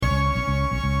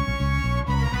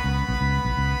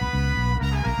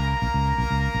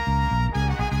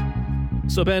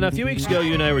So, Ben, a few weeks ago,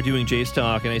 you and I were doing Jays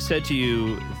Talk, and I said to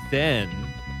you then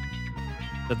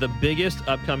that the biggest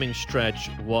upcoming stretch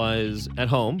was at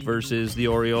home versus the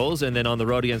Orioles and then on the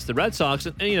road against the Red Sox.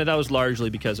 And that was largely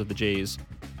because of the Jays'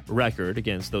 record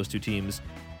against those two teams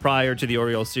prior to the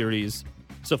Orioles series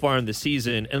so far in the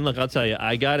season. And look, I'll tell you,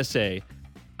 I got to say,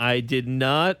 I did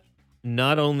not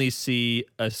only see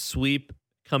a sweep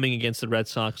coming against the Red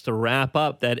Sox to wrap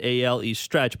up that AL East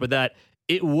stretch, but that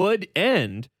it would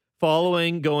end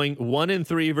following going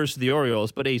 1-3 versus the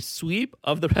Orioles, but a sweep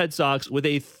of the Red Sox with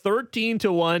a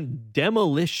 13-1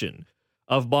 demolition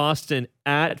of Boston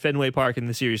at Fenway Park in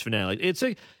the series finale.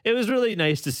 It was really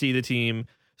nice to see the team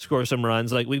score some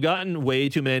runs. Like, we've gotten way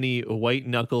too many white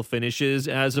knuckle finishes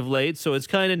as of late, so it's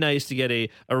kind of nice to get a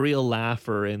real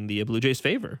laugher in the Blue Jays'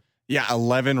 favor. Yeah,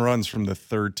 11 runs from the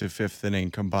third to fifth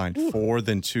inning combined. Ooh. 4,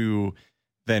 then 2,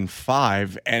 then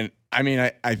 5. And I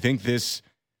mean, I think this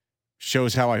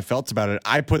shows how I felt about it.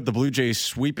 I put the Blue Jays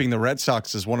sweeping the Red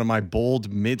Sox as one of my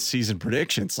bold midseason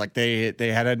predictions. Like, they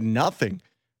had nothing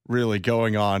really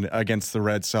going on against the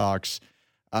Red Sox.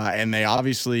 And they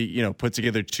obviously, put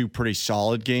together two pretty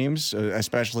solid games,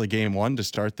 especially game one to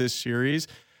start this series.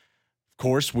 Of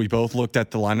course, we both looked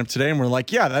at the lineup today and we're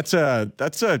like, yeah, that's a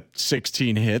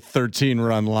 16-hit,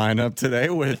 13-run lineup today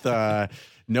with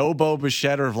no Bo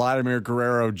Bichette or Vladimir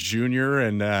Guerrero Jr.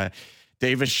 and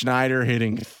Davis Schneider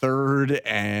hitting third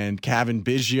and Kevin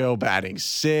Biggio batting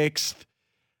sixth.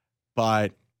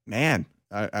 But, man,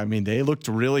 I mean, they looked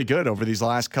really good over these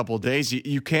last couple of days.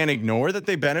 You can't ignore that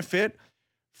they benefit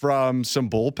from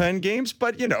some bullpen games,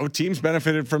 but, teams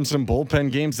benefited from some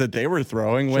bullpen games that they were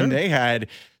throwing when they had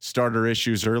starter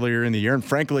issues earlier in the year. And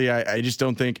frankly, I just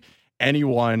don't think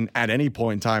anyone at any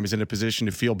point in time is in a position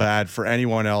to feel bad for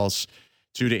anyone else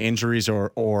due to injuries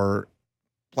or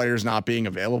players not being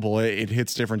available. It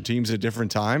hits different teams at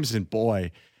different times. And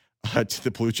boy, did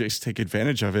the Blue Jays take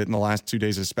advantage of it in the last 2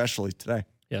 days, especially today.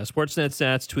 Yeah, Sportsnet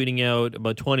Stats tweeting out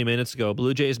about 20 minutes ago,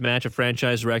 Blue Jays match a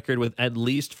franchise record with at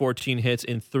least 14 hits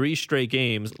in 3 straight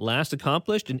games, last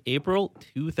accomplished in April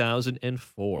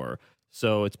 2004.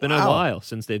 So it's been a while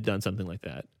since they've done something like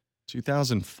that.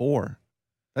 2004.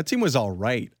 That team was all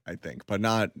right, I think, but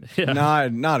not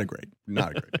a great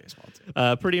baseball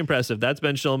team. Pretty impressive. That's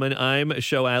Ben Schulman. I'm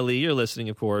Sho Ali. You're listening,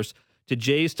 of course, to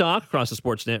Jays Talk across the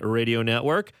Sportsnet radio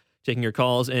network. Taking your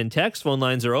calls and texts. Phone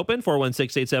lines are open.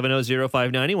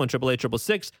 416-870-0590,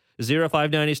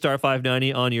 1-888-666-0590, star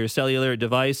 590 on your cellular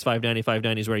device.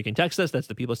 590 is where you can text us. That's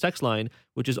the People's Text line,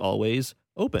 which is always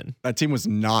open. That team was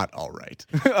not all right.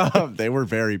 They were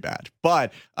very bad.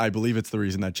 But I believe it's the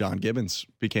reason that John Gibbons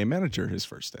became manager his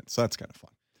first stint. So that's kind of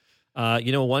fun.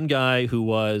 One guy who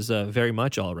was very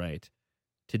much all right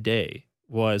today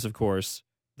was, of course,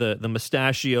 the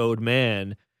mustachioed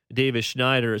man, Davis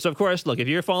Schneider. So, of course, look, if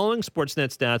you're following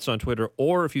Sportsnet Stats on Twitter,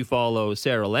 or if you follow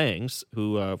Sarah Langs,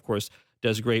 who, of course,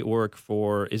 does great work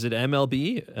for, is it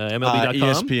MLB?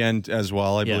 MLB.com? ESPN as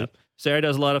well, I believe. Sarah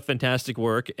does a lot of fantastic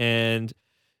work, and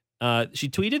she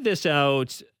tweeted this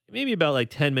out maybe about like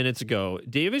 10 minutes ago.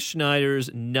 Davis Schneider's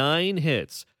 9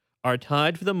 hits are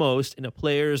tied for the most in a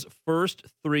player's first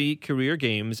 3 career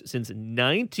games since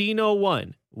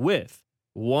 1901 with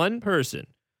one person,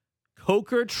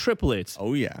 Coker triplets.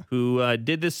 Oh, yeah. Who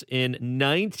did this in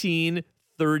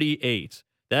 1938.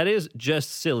 That is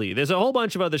just silly. There's a whole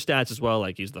bunch of other stats as well,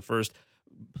 like he's the first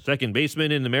second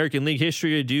baseman in American League history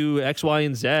to do X, Y,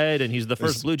 and Z, and he's the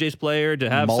first Blue Jays player to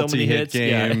have so many hits.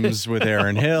 Games with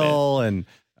Aaron Hill, and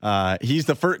he's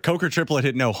the first. Coker triplet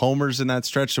hit no homers in that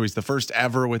stretch, so he's the first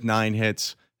ever with 9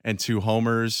 hits and 2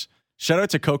 homers. Shout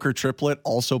out to Coker Triplet,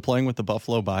 also playing with the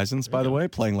Buffalo Bisons, by the way,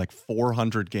 playing like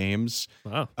 400 games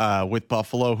with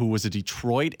Buffalo, who was a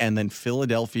Detroit and then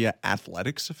Philadelphia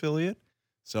Athletics affiliate.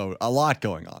 So a lot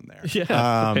going on there.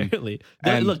 Yeah, apparently.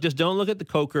 Just don't look at the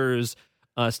Coker's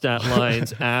stat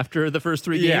lines after the first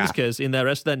 3 games, because in the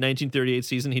rest of that 1938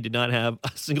 season, he did not have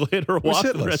a single hit or walk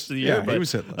for the rest of the year. He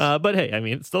was hitless. But hey, I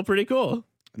mean, it's still pretty cool.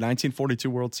 1942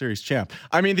 World Series champ.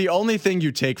 I mean, the only thing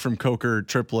you take from Coker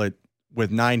Triplet with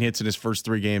 9 hits in his first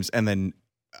 3 games, and then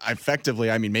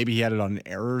effectively, I mean, maybe he had it on an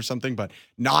error or something, but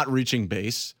not reaching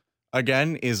base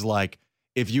again is like,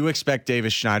 if you expect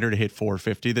Davis Schneider to hit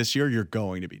 450 this year, you're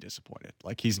going to be disappointed.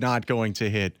 Like, he's not going to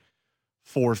hit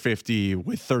 450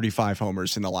 with 35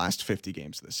 homers in the last 50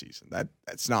 games of the season.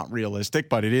 That's not realistic,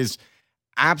 but it is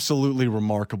absolutely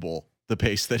remarkable the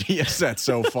pace that he has set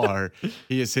so far.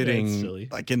 He is hitting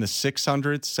like in the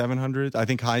 600s, 700s, I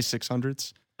think high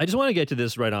 600s. I just want to get to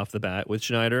this right off the bat with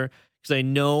Schneider, because I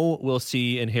know we'll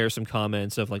see and hear some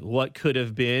comments of like what could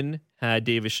have been had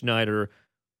Davis Schneider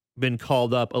been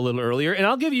called up a little earlier. And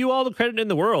I'll give you all the credit in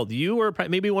the world. You were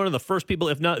maybe one of the first people,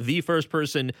 if not the first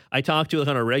person I talked to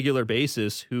on a regular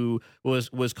basis who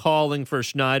was calling for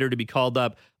Schneider to be called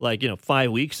up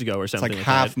 5 weeks ago or something. It's like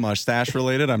half mustache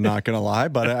related. I'm not going to lie,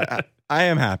 but I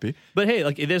am happy. But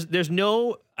hey, there's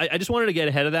no, I just wanted to get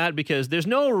ahead of that because there's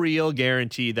no real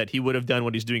guarantee that he would have done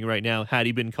what he's doing right now had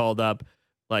he been called up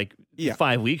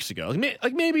 5 weeks ago.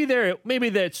 Maybe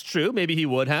that's true. Maybe he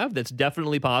would have. That's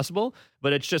definitely possible.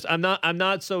 But it's just I'm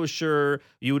not so sure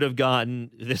you would have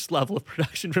gotten this level of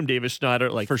production from Davis Schneider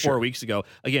For 4 weeks ago.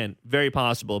 Again, very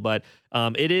possible. But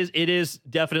it is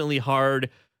definitely hard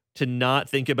to not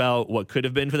think about what could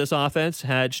have been for this offense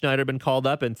had Schneider been called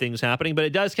up and things happening. But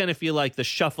it does kind of feel like the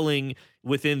shuffling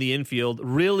within the infield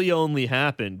really only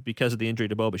happened because of the injury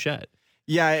to Bo Bichette.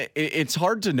 Yeah, it's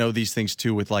hard to know these things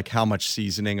too with how much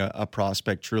seasoning a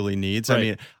prospect truly needs.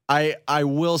 Right. I mean, I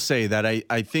will say that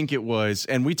I think it was,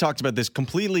 and we talked about this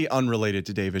completely unrelated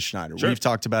to Davis Schneider. Sure. We've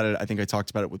talked about it. I think I talked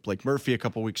about it with Blake Murphy a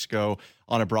couple weeks ago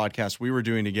on a broadcast we were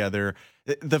doing together.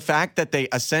 The fact that they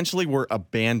essentially were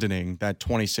abandoning that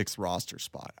 26th roster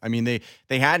spot. I mean, they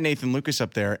had Nathan Lucas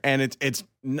up there, and it's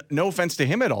no offense to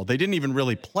him at all. They didn't even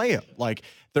really play him.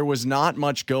 There was not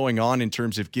much going on in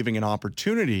terms of giving an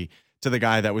opportunity to the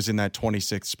guy that was in that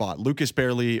 26th spot. Lucas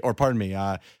barely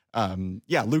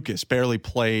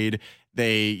played.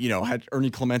 They, had Ernie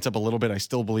Clement up a little bit. I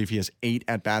still believe he has 8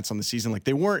 at-bats on the season.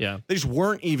 They just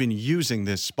weren't even using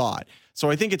this spot. So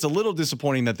I think it's a little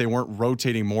disappointing that they weren't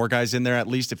rotating more guys in there, at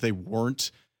least if they weren't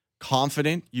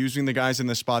confident using the guys in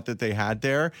the spot that they had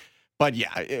there. But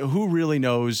yeah, who really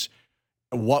knows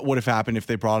what would have happened if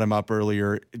they brought him up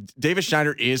earlier? Davis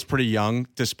Schneider is pretty young,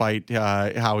 despite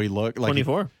how he looked.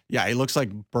 24. He looks like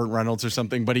Burt Reynolds or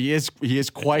something, but he is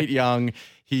quite young.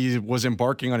 He was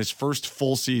embarking on his first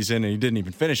full season, and he didn't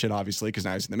even finish it, obviously, because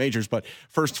now he's in the majors, but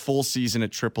first full season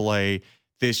at AAA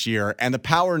this year. And the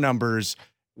power numbers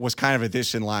was kind of a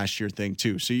this and last year thing,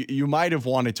 too. So you might have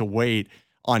wanted to wait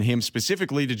on him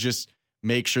specifically to just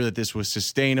make sure that this was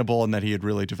sustainable and that he had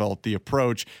really developed the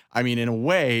approach. I mean, in a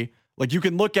way, you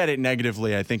can look at it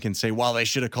negatively, I think, and say, well, they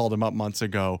should have called him up months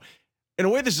ago. In a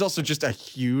way, this is also just a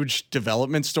huge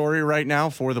development story right now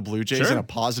for the Blue Jays in a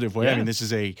positive way. Yeah. I mean, this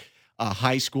is a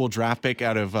high school draft pick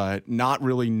out of not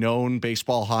really known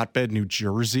baseball hotbed, New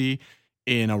Jersey,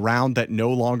 in a round that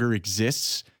no longer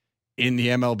exists in the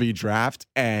MLB draft.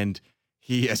 And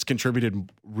he has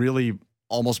contributed really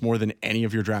almost more than any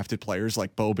of your drafted players.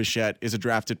 Bo Bichette is a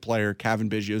drafted player. Kevin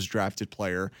Biggio is a drafted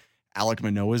player. Alek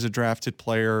Manoah is a drafted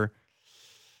player.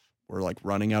 We're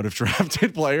running out of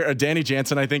drafted player. Danny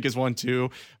Jansen, I think, is one too.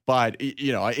 But,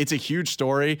 it's a huge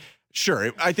story.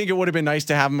 Sure, I think it would have been nice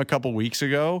to have him a couple weeks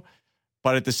ago.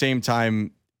 But at the same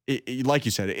time, like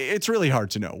you said, it's really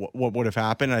hard to know what would have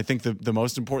happened. And I think the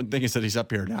most important thing is that he's up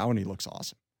here now and he looks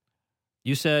awesome.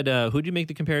 You said, who'd you make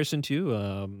the comparison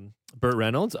to? Burt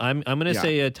Reynolds? I'm going to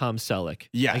say Tom Selleck.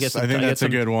 Yes, I think that's a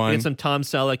good one. I get some Tom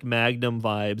Selleck Magnum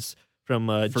vibes from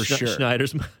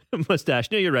Schneider's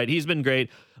mustache. No, you're right. He's been great.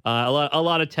 A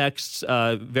lot of texts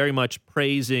very much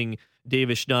praising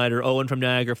Davis Schneider. Owen from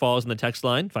Niagara Falls on the text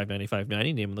line,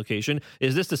 590-590, name and location.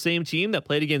 Is this the same team that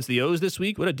played against the O's this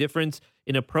week? What a difference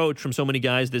in approach from so many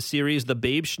guys this series. The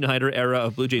Babe Schneider era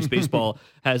of Blue Jays baseball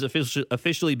has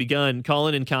officially begun.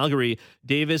 Colin in Calgary,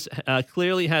 Davis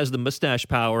clearly has the mustache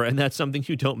power, and that's something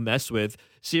you don't mess with.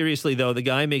 Seriously, though, the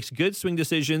guy makes good swing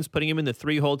decisions. Putting him in the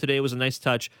 3-hole today was a nice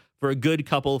touch for a good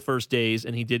couple first days,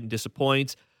 and he didn't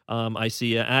disappoint. I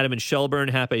see Adam and Shelburne,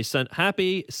 happy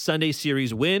Sunday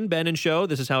series win, Ben and Show.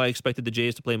 This is how I expected the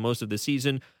Jays to play most of the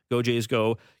season. Go Jays,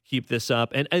 go. Keep this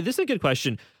up. And this is a good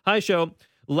question. Hi, Show.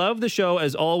 Love the show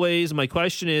as always. My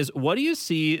question is, what do you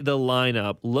see the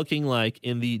lineup looking like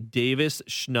in the Davis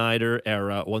Schneider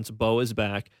era once Bo is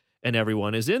back and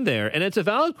everyone is in there? And it's a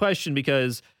valid question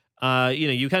because,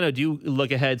 you kind of do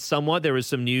look ahead somewhat. There was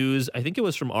some news, I think it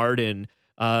was from Arden,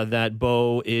 that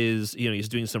Bo is, he's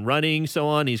doing some running, so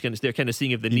on. They're kind of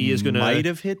seeing if the knee is going to might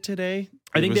have hit today.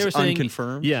 I think they were saying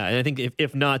unconfirmed. Yeah, and I think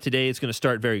if not today, it's going to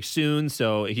start very soon.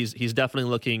 So he's definitely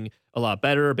looking a lot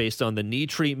better based on the knee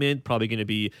treatment. Probably going to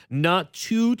be not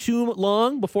too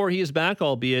long before he is back,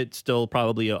 albeit still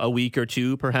probably a week or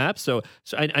two, perhaps. So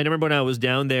I remember when I was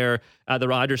down there at the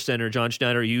Rogers Center, John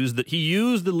Schneider used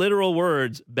the literal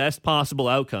words "best possible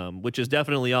outcome," which is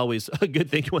definitely always a good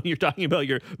thing when you're talking about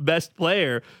your best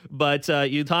player. But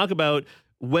you talk about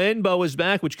when Bo is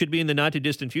back, which could be in the not too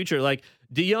distant future, like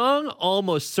DeJong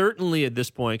almost certainly at this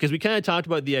point, because we kind of talked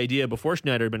about the idea before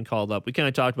Schneider had been called up. We kind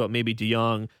of talked about maybe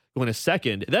DeJong going a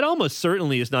second. That almost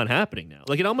certainly is not happening now.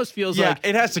 Like it almost feels like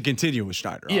it has to continue with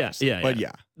Schneider. Obviously. Like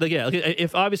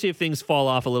if things fall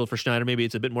off a little for Schneider, maybe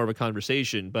it's a bit more of a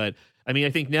conversation. But I mean,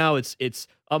 I think now it's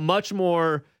a much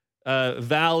more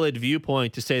valid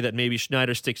viewpoint to say that maybe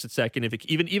Schneider sticks at second.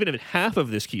 Even if half of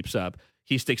this keeps up,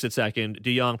 he sticks at second.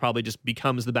 DeJong probably just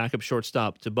becomes the backup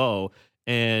shortstop to Bo,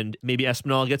 and maybe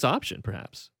Espinal gets option,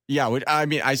 perhaps. Yeah, I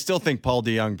mean, I still think Paul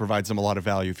DeJong provides them a lot of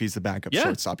value if he's the backup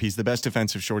shortstop. He's the best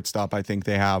defensive shortstop I think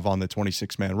they have on the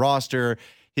 26-man roster.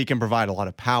 He can provide a lot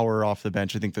of power off the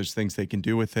bench. I think there's things they can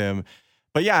do with him.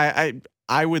 But yeah,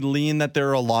 I would lean that there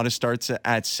are a lot of starts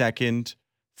at second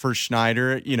for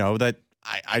Schneider. You know, that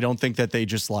I don't think that they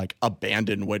just like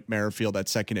abandon Whit Merrifield at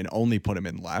second and only put him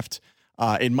in left.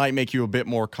 It might make you a bit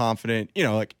more confident. You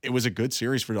know, like it was a good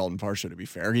series for Dalton Varsho, to be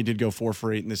fair. He did go 4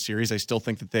 for 8 in this series. I still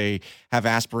think that they have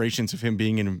aspirations of him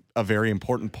being in a very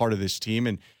important part of this team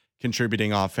and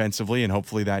contributing offensively, and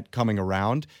hopefully that coming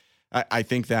around. I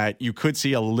think that you could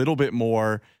see a little bit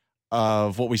more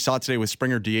of what we saw today with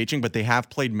Springer DHing, but they have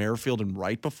played Merrifield and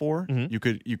right before.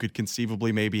 Mm-hmm. You could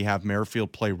conceivably maybe have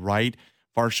Merrifield play right,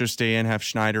 Varsho stay in, have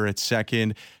Schneider at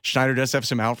second. Schneider does have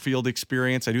some outfield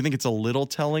experience. I do think it's a little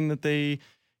telling that they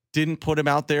didn't put him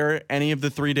out there any of the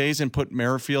 3 days and put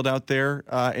Merrifield out there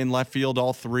in left field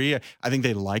all 3. I think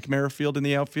they like Merrifield in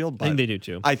the outfield. But I think they do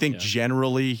too. I think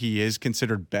generally he is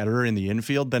considered better in the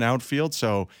infield than outfield.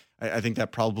 So I think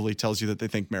that probably tells you that they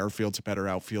think Merrifield's a better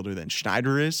outfielder than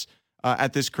Schneider is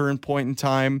at this current point in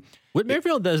time. Whit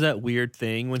Merrifield does that weird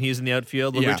thing when he's in the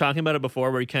outfield. We were talking about it before,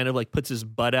 where he kind of like puts his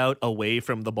butt out away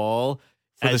from the ball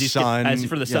for the sun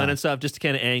and stuff, just to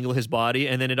kind of angle his body,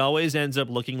 and then it always ends up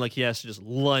looking like he has to just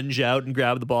lunge out and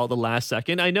grab the ball at the last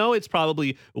second. I know it's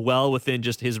probably well within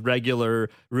just his regular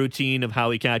routine of how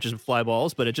he catches fly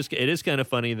balls, but it is kind of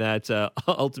funny that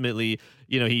ultimately,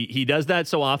 you know, he does that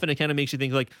so often. It kind of makes you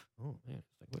think like, oh man,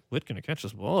 Whit can catch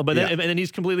this ball, but then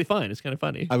he's completely fine. It's kind of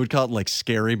funny. I would call it like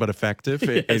scary but effective.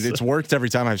 It's worked every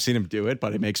time I've seen him do it,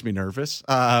 but it makes me nervous.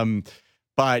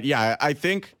 But yeah, I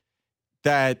think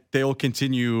that they'll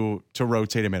continue to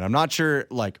rotate him in. I'm not sure.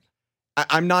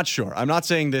 I'm not sure. I'm not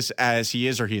saying this as he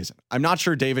is or he isn't. I'm not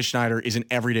sure Davis Schneider is an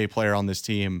everyday player on this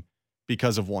team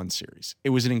because of one series.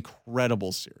 It was an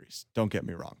incredible series. Don't get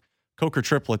me wrong. Coker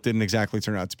Triplett didn't exactly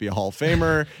turn out to be a Hall of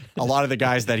Famer. A lot of the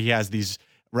guys that he has these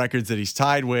records that he's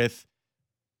tied with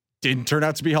didn't turn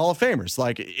out to be Hall of Famers.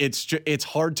 Like it's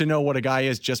hard to know what a guy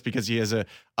is just because he has a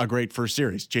great first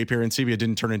series. J.P. Arancibia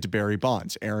didn't turn into Barry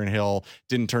Bonds. Aaron Hill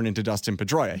didn't turn into Dustin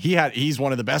Pedroia. He's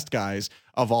one of the best guys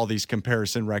of all these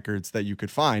comparison records that you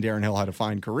could find. Aaron Hill had a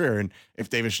fine career, and if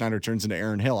Davis Schneider turns into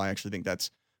Aaron Hill, I actually think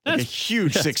that's a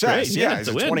huge success. Great. He's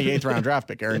a 28th round draft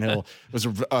pick. Aaron Hill was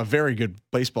a very good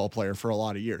baseball player for a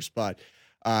lot of years, but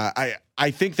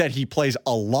I think that he plays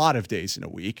a lot of days in a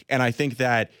week, and I think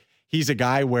that he's a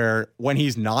guy where when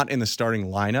he's not in the starting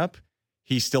lineup,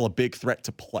 he's still a big threat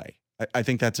to play. I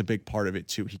think that's a big part of it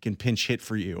too. He can pinch hit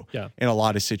for you in a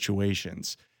lot of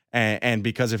situations. And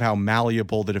because of how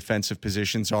malleable the defensive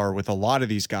positions are with a lot of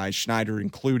these guys, Schneider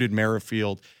included,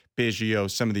 Merrifield, Biggio,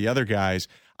 some of the other guys,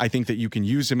 I think that you can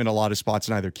use him in a lot of spots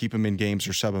and either keep him in games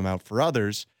or sub him out for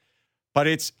others. But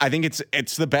I think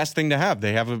it's the best thing to have.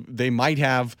 They might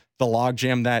have the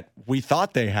logjam that we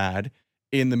thought they had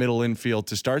in the middle infield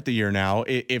to start the year now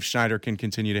if Schneider can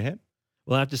continue to hit.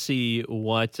 We'll have to see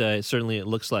what certainly it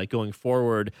looks like going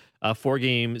forward. A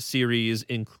 4-game series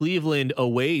in Cleveland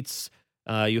awaits.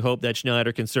 You hope that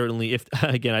Schneider can certainly, if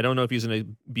again, I don't know if he's going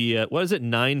to be at,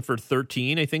 9 for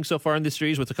 13, I think, so far in this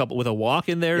series with a walk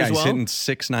in there as well. He's hitting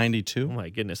 692. Oh my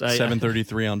goodness.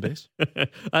 733 on base.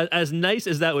 As nice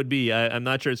as that would be, I'm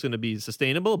not sure it's going to be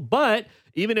sustainable, but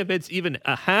even if it's even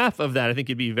a half of that, I think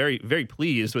you'd be very, very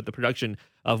pleased with the production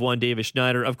of one Davis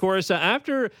Schneider. Of course,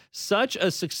 after such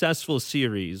a successful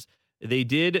series, they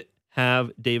did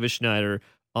have Davis Schneider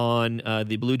on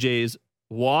the Blue Jays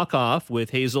walk-off with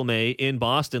Hazel May in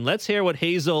Boston. Let's hear what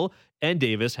Hazel and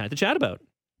Davis had to chat about.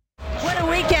 What a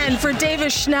weekend for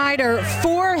Davis Schneider.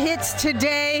 4 hits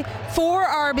today, 4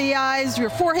 RBIs, your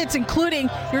 4 hits including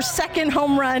your second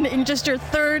home run in just your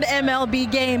 3rd MLB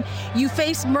game. You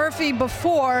faced Murphy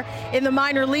before in the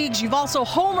minor leagues. You've also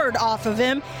homered off of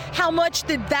him. How much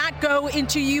did that go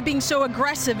into you being so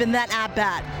aggressive in that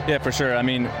at-bat? Yeah, for sure. I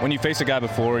mean, when you face a guy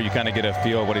before, you kind of get a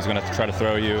feel of what he's going to try to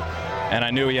throw you. And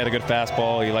I knew he had a good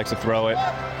fastball. He likes to throw it.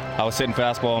 I was sitting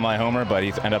fastball on my homer, but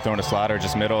he ended up throwing a slider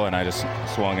just middle, and I just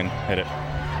swung and hit it.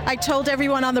 I told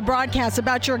everyone on the broadcast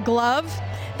about your glove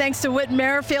thanks to Whit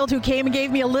Merrifield, who came and gave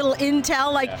me a little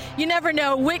intel. You never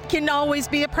know. Whit can always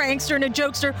be a prankster and a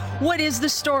jokester. What is the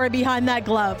story behind that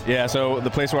glove? Yeah, so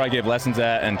the place where I give lessons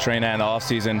at and train at in the off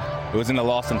season, it was in the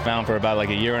lost and found for about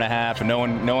a year and a half, and no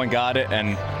one got it,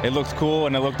 and it looked cool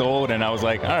and it looked old, and I was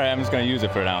like, all right, I'm just going to use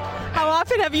it for now. How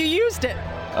often have you used it?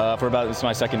 This is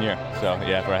my second year, so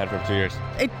yeah, I had it for 2 years.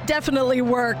 It definitely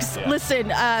works. Yeah.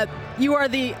 Listen, you are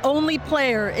the only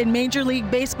player in Major League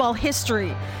Baseball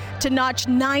history to notch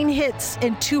 9 hits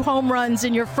and 2 home runs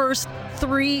in your first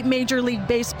 3 Major League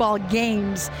Baseball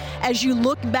games. As you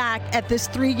look back at this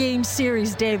 3-game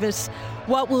series, Davis,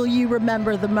 what will you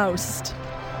remember the most?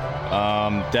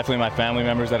 Definitely my family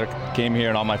members that came here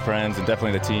and all my friends, and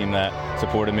definitely the team that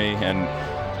supported me. And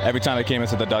every time I came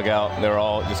into the dugout, they were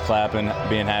all just clapping,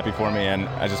 being happy for me, and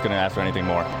I just couldn't ask for anything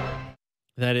more.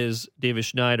 That is Davis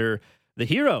Schneider, the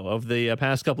hero of the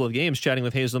past couple of games, chatting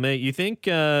with Hazel May. You think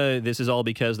this is all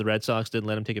because the Red Sox didn't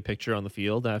let him take a picture on the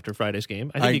field after Friday's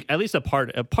game? I think at least a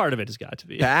part of it has got to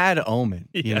be bad omen.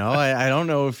 Yeah. You know, I don't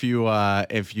know if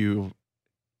you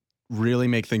really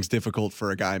make things difficult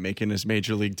for a guy making his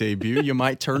major league debut, you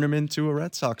might turn him into a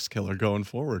Red Sox killer going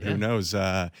forward. Yeah. Who knows?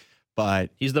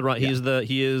 But he is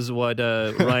what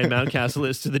Ryan Mountcastle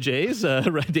is to the Jays.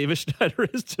 Davis Schneider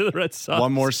is to the Red Sox.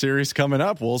 One more series coming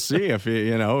up. We'll see if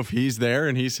he's there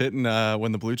and he's hitting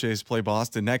when the Blue Jays play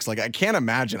Boston next. I can't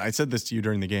imagine. I said this to you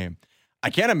during the game.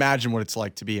 I can't imagine what it's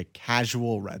like to be a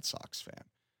casual Red Sox fan.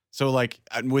 So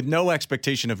with no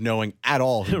expectation of knowing at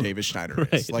all who Davis Schneider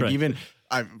is. Even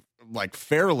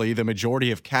fairly the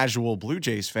majority of casual Blue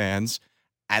Jays fans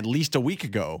at least a week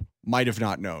ago might have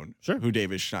not known who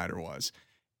Davis Schneider was.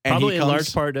 And probably in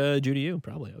large part due to you,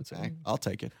 probably, I would say. I'll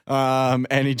take it.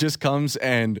 And he just comes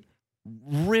and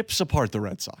rips apart the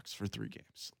Red Sox for 3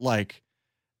 games.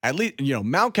 At least,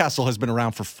 Mountcastle has been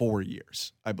around for 4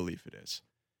 years, I believe it is.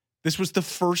 This was the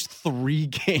first 3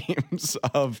 games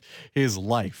of his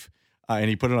life. And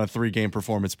he put on a 3-game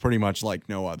performance pretty much like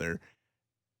no other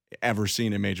ever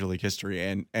seen in Major League history.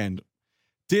 And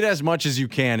did as much as you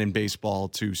can in baseball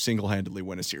to single-handedly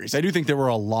win a series. I do think there were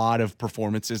a lot of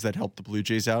performances that helped the Blue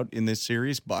Jays out in this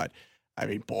series, but I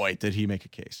mean, boy, did he make a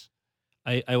case.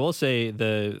 I will say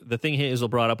the thing Hazel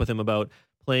brought up with him about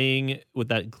playing with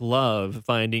that glove,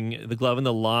 finding the glove in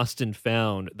the lost and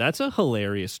found. That's a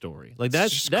hilarious story.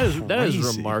 That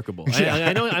is remarkable. Yeah.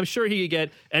 I know. I'm sure he could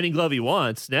get any glove he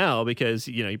wants now because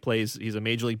he's a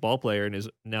major league ball player and is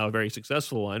now a very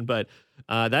successful one. But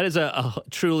that is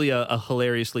truly a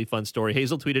hilariously fun story.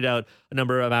 Hazel tweeted out a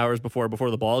number of hours before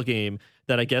the ball game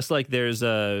that I guess there's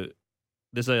a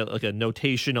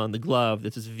notation on the glove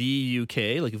that says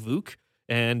VUK, like Vuk.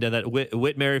 And that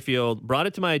Whit Merrifield brought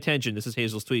it to my attention. This is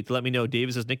Hazel's tweet to let me know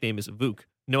Davis's nickname is Vuk.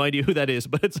 No idea who that is,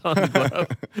 but it's on the glove.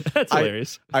 That's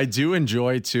hilarious. I do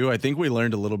enjoy too. I think we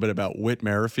learned a little bit about Whit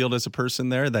Merrifield as a person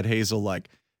there. That Hazel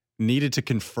needed to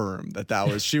confirm that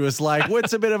was. She was like,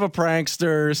 Whit's a bit of a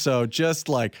prankster. So just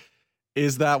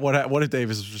is that what if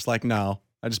Davis was just like, no,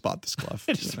 I just bought this glove.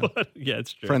 Yeah,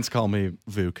 it's true. Friends call me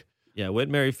Vuk. Yeah, Whit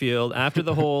Merrifield. After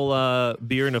the whole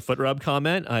beer and a foot rub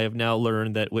comment, I have now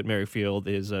learned that Whit Merrifield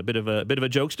is a bit of a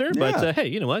jokester. Yeah. But hey,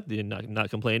 you know what? Not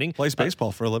complaining. Plays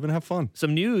baseball for a living. Have fun.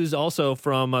 Some news also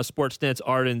from Sportsnet's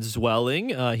Arden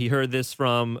Zwelling. He heard this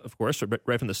from, of course,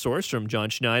 right from the source, from John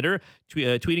Schneider,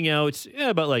 tweeting out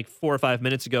about 4 or 5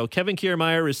 minutes ago. Kevin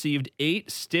Kiermaier received 8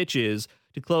 stitches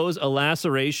to close a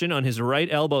laceration on his right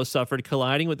elbow suffered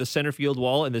colliding with the center field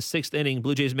wall in the 6th inning.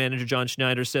 Blue Jays manager John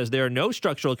Schneider says there are no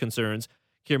structural concerns.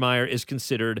 Kiermaier is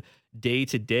considered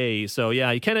day-to-day. So,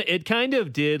 yeah, it kind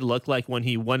of did look like when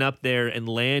he went up there and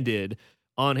landed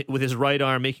with his right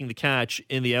arm making the catch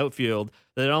in the outfield,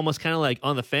 that it almost kind of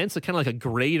on the fence, kind of like a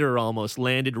grater almost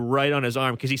landed right on his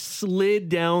arm because he slid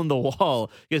down the wall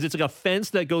because it's like a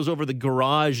fence that goes over the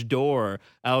garage door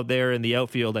out there in the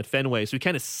outfield at Fenway. So he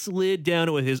kind of slid down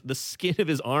it with the skin of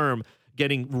his arm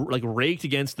getting raked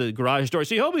against the garage door.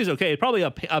 So you hope he's okay. It's probably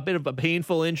a bit of a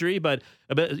painful injury, but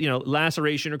a bit,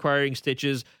 laceration requiring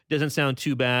stitches doesn't sound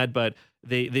too bad, but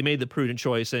they made the prudent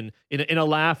choice. And in a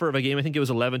laugher of a game, I think it was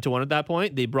 11-1 at that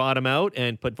point, they brought him out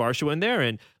and put Varsho in there.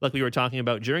 And like we were talking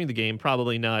about during the game,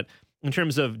 probably not in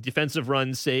terms of defensive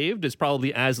runs saved. It's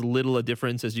probably as little a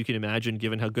difference as you can imagine,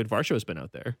 given how good Varsho has been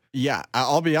out there. Yeah,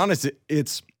 I'll be honest.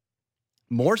 It's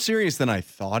more serious than I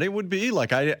thought it would be.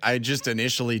 I just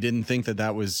initially didn't think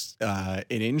that was an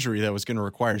injury that was going to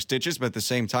require stitches, but at the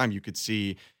same time, you could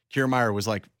see Kiermaier was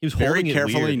he was very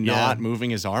carefully not moving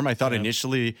his arm. I thought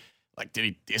initially, did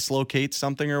he dislocate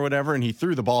something or whatever? And he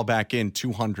threw the ball back in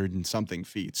 200 and something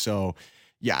feet. So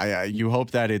yeah, you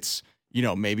hope that it's,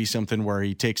 maybe something where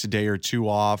he takes a day or two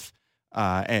off.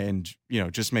 and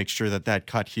just make sure that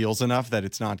cut heals enough that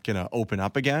it's not going to open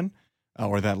up again,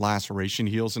 or that laceration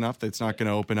heals enough that it's not going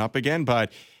to open up again.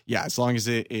 But yeah, as long as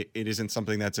it isn't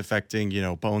something that's affecting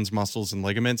bones, muscles, and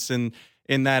ligaments in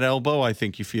that elbow, I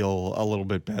think you feel a little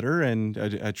bit better, and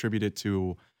attribute it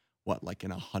to like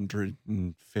in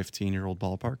 115-year-old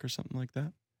ballpark or something like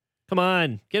that. Come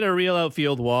on, get a real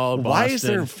outfield wall. Boston. Why is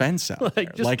there a fence out there?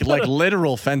 Like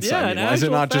literal fence out there? Why is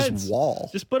it not fence. just wall?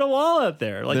 Just put a wall out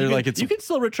there. You can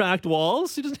still retract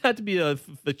walls. It doesn't have to be a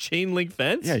chain link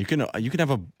fence. Yeah, you can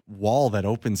have a wall that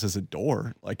opens as a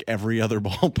door, like every other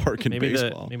ballpark in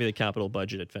baseball. Maybe the capital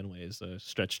budget at Fenway is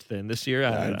stretched thin this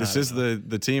year. This is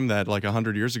the team that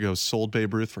 100 years ago sold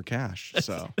Babe Ruth for cash.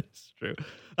 So it's true.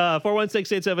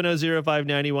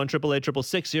 416-870-0590,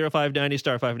 1-888-666-0590,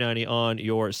 star 590 on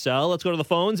your cell. Let's go to the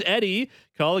phones. Eddie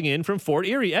calling in from Fort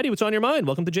Erie. Eddie, what's on your mind?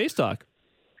 Welcome to Jays Talk.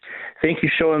 Thank you,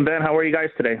 Show and Ben. How are you guys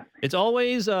today? It's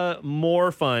always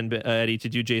more fun, Eddie, to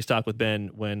do Jays Talk with Ben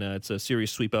when it's a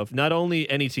series sweep of not only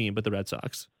any team, but the Red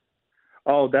Sox.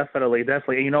 Oh, definitely.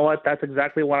 And you know what? That's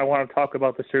exactly what I want to talk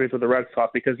about the series with the Red Sox,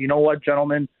 because you know what,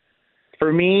 gentlemen?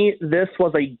 For me, this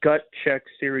was a gut check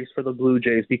series for the Blue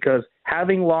Jays, because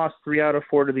having lost 3 out of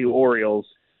 4 to the Orioles,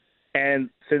 and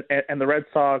the Red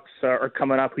Sox are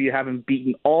coming up who you haven't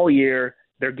beaten all year,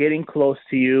 they're getting close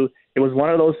to you. It was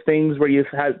one of those things where you've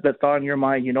had that thought in your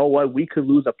mind, you know what, we could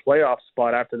lose a playoff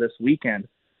spot after this weekend.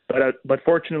 But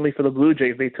fortunately for the Blue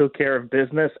Jays, they took care of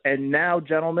business. And now,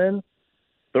 gentlemen,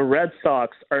 the Red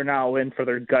Sox are now in for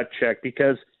their gut check,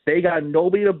 because they got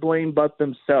nobody to blame but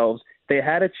themselves. They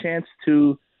had a chance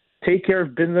to take care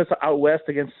of business out west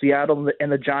against Seattle and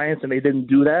the Giants, and they didn't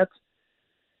do that.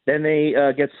 Then they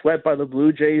get swept by the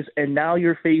Blue Jays, and now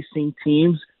you're facing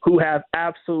teams who have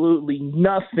absolutely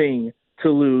nothing to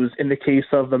lose. In the case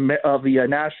of the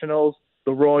Nationals,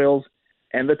 the Royals,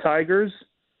 and the Tigers,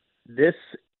 this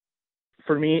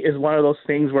for me is one of those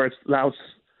things where it's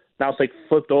like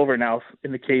flipped over now.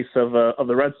 In the case of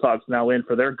the Red Sox, now in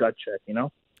for their gut check,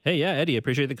 Hey, yeah, Eddie,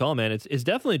 appreciate the call, man. It's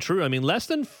definitely true. I mean, less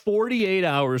than 48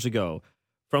 hours ago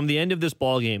from the end of this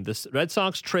ball game, the Red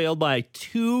Sox trailed by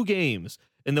 2 games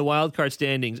in the wild card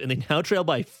standings, and they now trail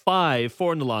by 4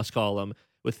 in the loss column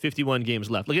with 51 games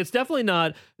left. It's definitely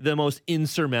not the most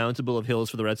insurmountable of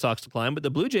hills for the Red Sox to climb, but the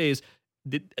Blue Jays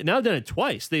now done it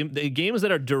twice. The games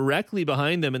that are directly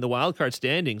behind them in the wild card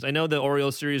standings. I know the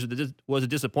Orioles series was a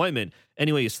disappointment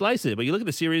anyway you slice it, but you look at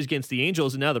the series against the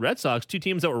Angels and now the Red Sox, 2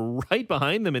 teams that were right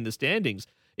behind them in the standings.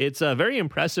 It's very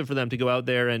impressive for them to go out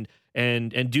there and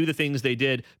do the things they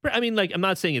did. I mean, I'm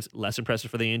not saying it's less impressive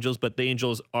for the Angels, but the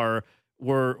Angels were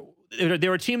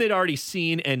a team they'd already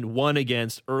seen and won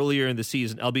against earlier in the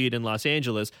season, albeit in Los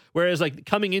Angeles. Whereas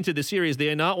coming into the series, they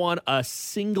had not won a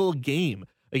single game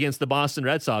against the Boston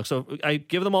Red Sox. So I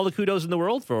give them all the kudos in the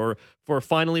world for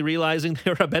finally realizing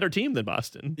they're a better team than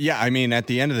Boston. Yeah, I mean, at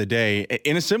the end of the day,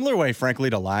 in a similar way, frankly,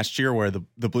 to last year, where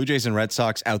the Blue Jays and Red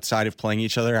Sox, outside of playing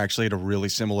each other, actually had a really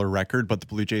similar record, but the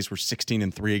Blue Jays were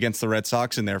 16-3 against the Red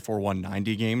Sox and therefore won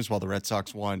 90 games, while the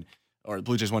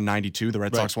Blue Jays won 92. The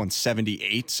Red Sox won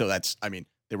 78. So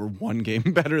they were 1 game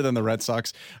better than the Red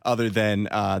Sox, other than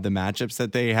the matchups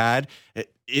that they had.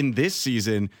 In this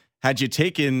season, had you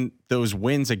taken those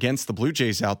wins against the Blue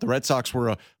Jays out, the Red Sox were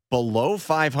a below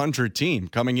 500 team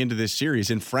coming into this series.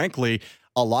 And frankly,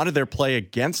 a lot of their play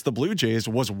against the Blue Jays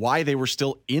was why they were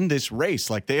still in this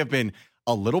race. They have been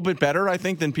a little bit better, I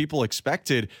think, than people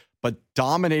expected, but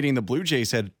dominating the Blue Jays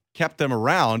had kept them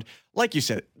around. Like you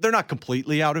said, they're not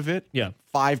completely out of it. Yeah.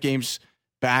 5 games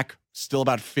back, still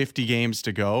about 50 games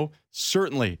to go.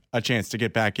 Certainly a chance to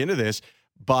get back into this,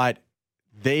 but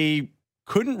they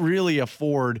couldn't really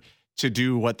afford to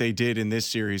do what they did in this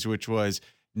series, which was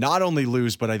not only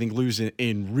lose, but I think lose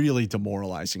in really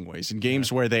demoralizing ways, in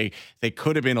games where they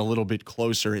could have been a little bit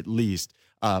closer at least,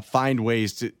 find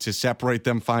ways to separate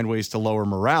them, find ways to lower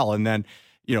morale. And then,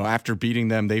 after beating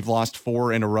them, they've lost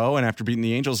 4 in a row. And after beating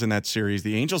the Angels in that series,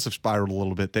 the Angels have spiraled a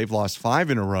little bit. They've lost 5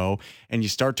 in a row, and you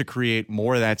start to create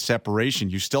more of that separation.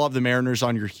 You still have the Mariners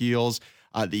on your heels.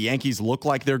 The Yankees look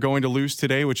like they're going to lose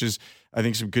today, which is, I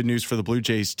think, some good news for the Blue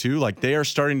Jays too. They are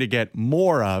starting to get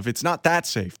more of, it's not that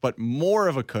safe, but more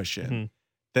of a cushion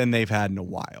than they've had in a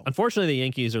while. Unfortunately, the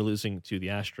Yankees are losing to the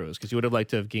Astros, because you would have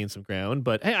liked to have gained some ground.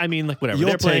 But hey, whatever.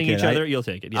 They're playing each other. You'll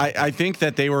take it. Yeah. I think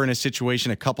that they were in a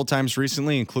situation a couple times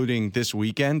recently, including this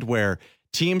weekend, where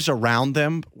teams around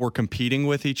them were competing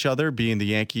with each other, being the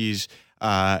Yankees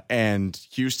and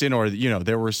Houston, or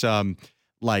there were some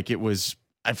it was.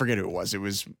 I forget who it was. It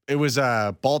was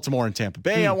Baltimore and Tampa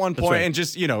Bay at one point, right. And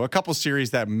just a couple series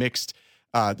that mixed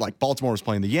Like Baltimore was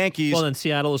playing the Yankees. Well, then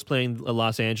Seattle was playing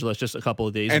Los Angeles just a couple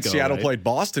of days ago. And Seattle right? played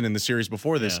Boston in the series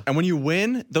before this. Yeah. And when you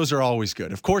win, those are always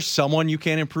good. Of course, someone you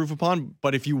can't improve upon,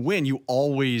 but if you win, you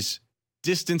always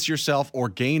distance yourself or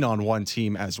gain on one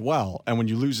team as well. And when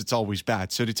you lose, it's always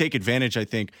bad. So to take advantage, I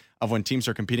think, of when teams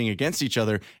are competing against each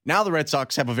other, now the Red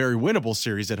Sox have a very winnable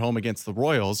series at home against the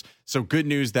Royals. So good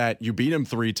news that you beat them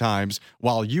 3 times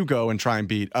while you go and try and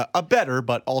beat a better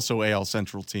but also AL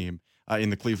Central team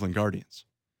in the Cleveland Guardians.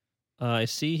 I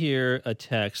see here a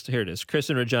text. Here it is.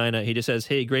 Chris in Regina. He just says,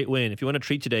 "Hey, great win. If you want to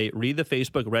treat today, read the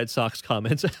Facebook Red Sox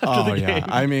comments after the game." Yeah.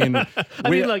 I mean,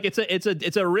 look,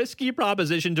 it's a risky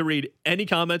proposition to read any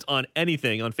comments on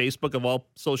anything on Facebook of all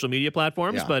social media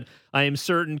platforms. Yeah. But I am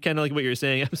certain, kind of like what you're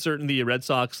saying, I'm certain the Red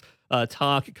Sox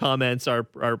talk comments are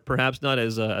perhaps not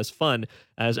as fun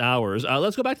as ours.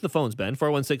 Let's go back to the phones, Ben.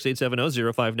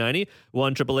 416-870-0590,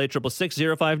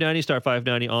 1-888-666-0590, star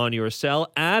 590 on your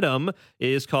cell. Adam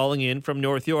is calling in from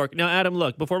North York. Now, Adam,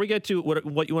 look, before we get to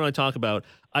what you want to talk about,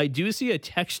 I do see a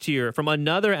text here from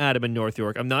another Adam in North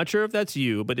York. I'm not sure if that's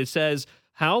you, but it says,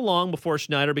 how long before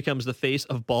Schneider becomes the face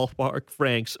of ballpark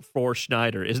Franks for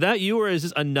Schneider? Is that you, or is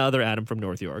this another Adam from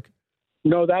North York?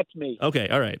 No, that's me. Okay,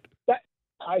 all right.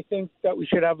 I think that we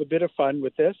should have a bit of fun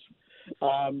with this.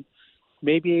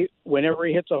 Maybe whenever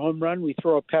he hits a home run, we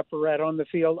throw a pepperette on the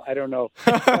field. I don't know.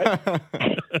 But,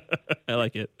 I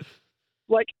like it.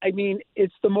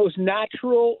 It's the most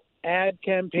natural ad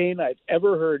campaign I've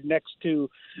ever heard next to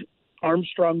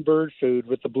Armstrong Bird Food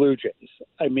with the Blue Jays.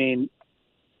 I mean,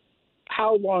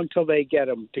 how long till they get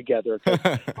them together? 'Cause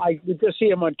I would just see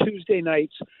them on Tuesday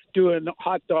nights doing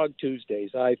Hot Dog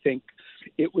Tuesdays. I think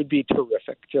it would be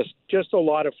terrific. Just a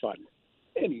lot of fun.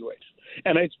 Anyways,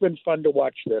 and it's been fun to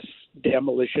watch this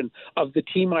demolition of the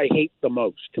team I hate the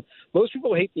most. Most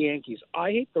people hate the Yankees.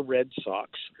 I hate the Red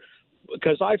Sox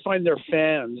because I find their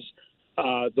fans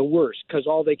the worst, because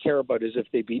all they care about is if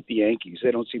they beat the Yankees.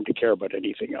 They don't seem to care about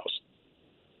anything else.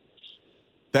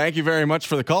 Thank you very much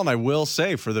for the call. And I will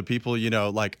say, for the people,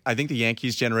 I think the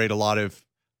Yankees generate a lot of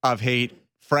hate,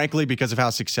 frankly, because of how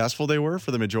successful they were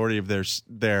for the majority of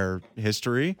their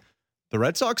history. The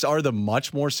Red Sox are the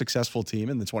much more successful team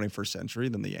in the 21st century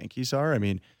than the Yankees are. I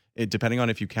mean, depending on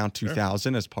if you count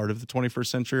 2000 as part of the 21st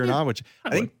century or not, which I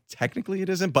think technically it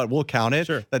isn't, but we'll count it.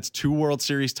 Sure. That's 2 World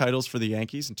Series titles for the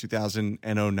Yankees in 2000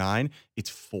 and 2009. It's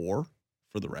 4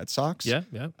 for the Red Sox. Yeah.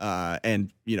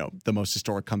 And, the most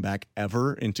historic comeback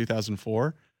ever in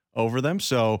 2004 over them.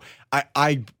 So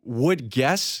I would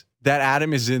guess that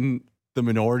Adam is in the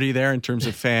minority there in terms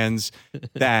of fans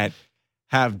that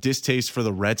have distaste for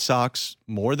the Red Sox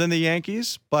more than the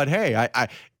Yankees. But hey, I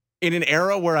in an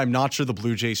era where I'm not sure the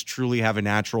Blue Jays truly have a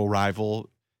natural rival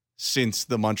since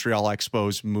the Montreal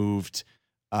Expos moved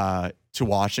to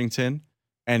Washington,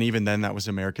 and even then that was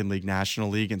American League, National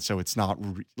League, and so it's not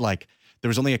there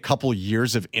was only a couple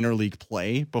years of interleague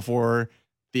play before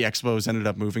the Expos ended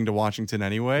up moving to Washington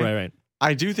anyway. Right.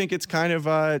 I do think it's kind of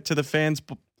to the fans'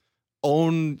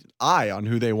 own eye on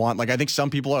who they want. I think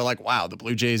some people are like, wow, the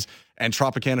Blue Jays and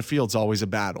Tropicana Field's always a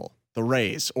battle. The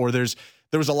Rays. Or there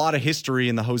was a lot of history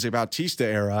in the Jose Bautista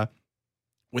era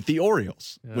with the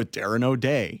Orioles, with Darren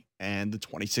O'Day and the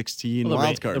 2016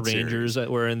 wildcard the Rangers series. that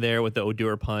were in there with the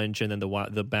Odor punch and then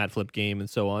the bat flip game and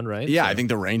so on, right? Yeah, so. I think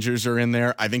the Rangers are in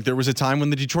there. I think there was a time when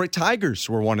the Detroit Tigers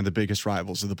were one of the biggest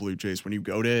rivals of the Blue Jays. When you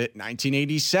go to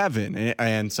 1987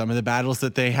 and some of the battles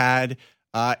that they had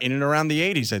in and around the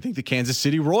 80s, I think the Kansas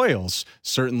City Royals,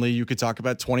 certainly you could talk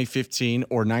about 2015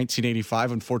 or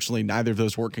 1985. Unfortunately, neither of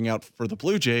those working out for the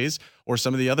Blue Jays, or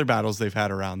some of the other battles they've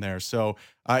had around there. So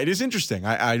it is interesting.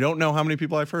 I don't know how many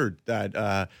people I've heard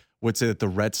that would say that the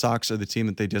Red Sox are the team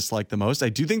that they dislike the most. I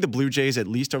do think the Blue Jays, at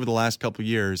least over the last couple of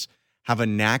years, have a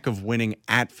knack of winning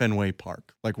at Fenway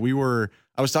Park. I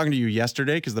was talking to you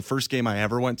yesterday because the first game I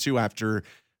ever went to after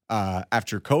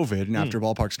COVID and after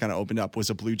ballparks kind of opened up was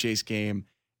a Blue Jays game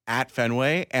at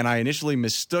Fenway. And I initially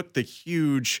mistook the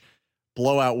huge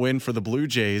blowout win for the Blue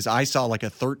Jays. I saw a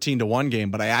 13-1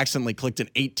 game, but I accidentally clicked an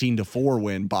 18-4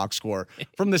 win box score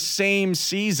from the same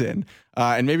season.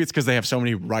 And maybe it's because they have so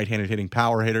many right-handed hitting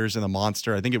power hitters in the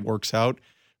monster. I think it works out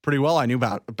pretty well. I knew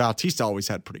Bautista always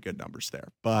had pretty good numbers there.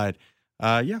 But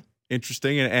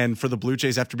interesting. And for the Blue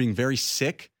Jays, after being very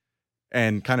sick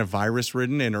and kind of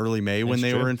virus-ridden in early May when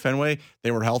they were in Fenway,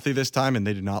 they were healthy this time, and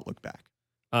they did not look back.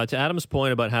 To Adam's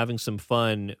point about having some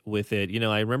fun with it,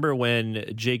 I remember when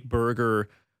Jake Berger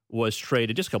was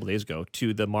traded just a couple days ago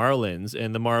to the Marlins,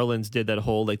 and the Marlins did that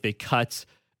whole, they cut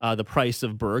the price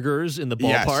of burgers in the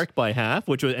Yes. ballpark by half,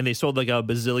 and they sold like a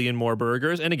bazillion more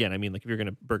burgers. And again, I mean, like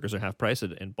if burgers are half price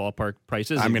and ballpark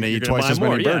prices, I'm going to eat gonna twice buy as more.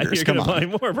 many burgers. You're Come going to on.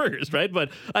 buy more burgers, right?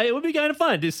 But it would be kind of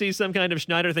fun to see some kind of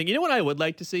Schneider thing. You know what I would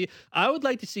like to see? I would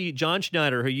like to see John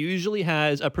Schneider, who usually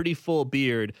has a pretty full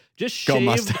beard, just Go shave,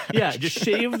 mustache. just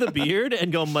shave the beard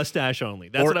and go mustache only.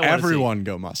 That's what I want to see. Or everyone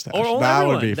go mustache. Or that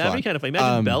everyone. would be That'd fun. be kind of fun.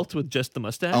 Imagine Belt with just the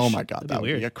mustache. Oh my God, that would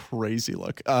weird. be a crazy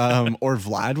look. Or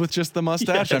Vlad with just the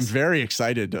mustache. Yes. I'm very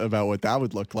excited about what that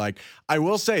would look like. I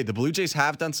will say the Blue Jays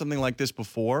have done something like this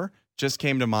before. Just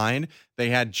came to mind. They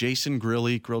had Jason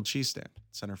Grilly grilled cheese stand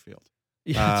center field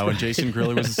when Jason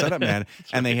Grilly was the setup man,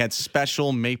 and they had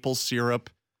special maple syrup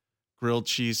grilled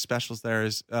cheese specials there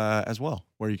as well,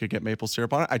 where you could get maple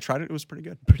syrup on it. I tried it; it was pretty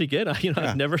good. Pretty good.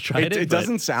 I've never tried it. It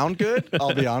doesn't sound good.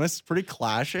 I'll be honest; it's pretty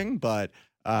clashing, but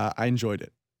I enjoyed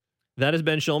it. That is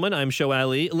Ben Schulman. I'm Show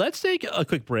Ali. Let's take a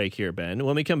quick break here, Ben.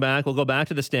 When we come back, we'll go back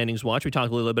to the standings watch. We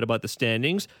talked a little bit about the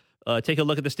standings. Take a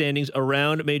look at the standings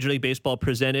around Major League Baseball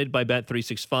presented by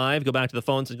Bet365. Go back to the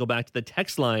phones and go back to the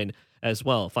text line as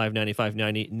well.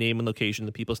 590-590, name and location,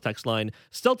 the People's Text Line.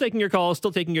 Still taking your calls,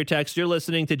 still taking your texts. You're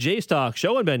listening to Jay's Talk,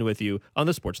 Show and Ben with you on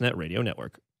the Sportsnet Radio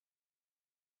Network.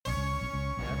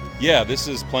 Yeah, this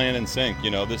is playing in sync.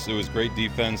 You know, it was great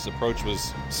defense. Approach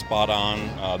was spot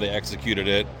on. They executed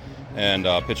it. And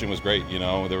pitching was great. You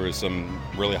know, there was some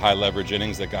really high leverage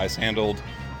innings that guys handled,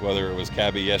 whether it was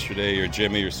Cabby yesterday or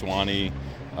Jimmy or Swanee,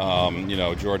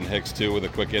 Jordan Hicks too with a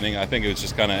quick inning. I think it was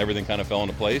just kind of everything kind of fell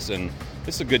into place, and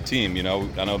it's a good team. You know,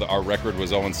 I know that our record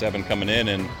was 0-7 coming in,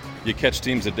 and you catch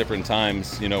teams at different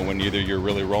times. You know, when either you're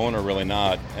really rolling or really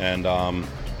not, and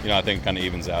I think it kind of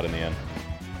evens out in the end.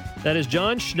 That is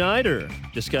John Schneider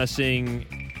discussing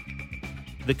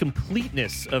the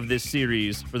completeness of this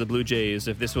series for the Blue Jays,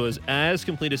 if this was as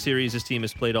complete a series this team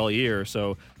has played all year.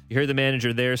 So you hear the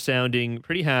manager there sounding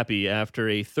pretty happy after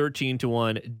a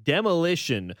 13-1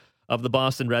 demolition of the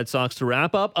Boston Red Sox to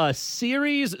wrap up a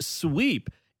series sweep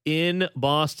in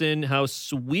Boston. How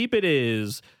sweep it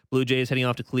is. Blue Jays heading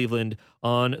off to Cleveland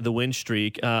on the win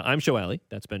streak. I'm Show Ali.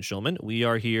 That's Ben Schulman. We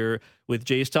are here with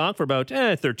Jays Talk for about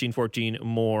 13, 14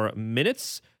 more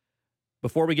minutes.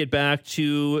 Before we get back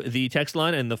to the text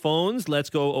line and the phones,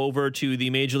 let's go over to the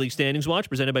Major League Standings Watch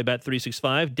presented by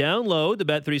Bet365. Download the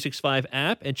Bet365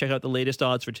 app and check out the latest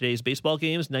odds for today's baseball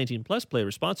games. 19 plus, play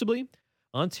responsibly.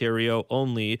 Ontario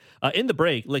only. In the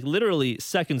break, like literally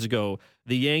seconds ago,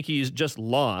 the Yankees just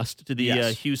lost to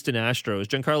the Houston Astros.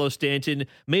 Giancarlo Stanton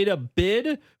made a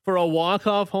bid for a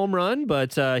walk-off home run,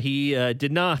 but he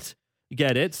did not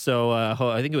get it. So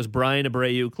I think it was Brian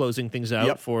Abreu closing things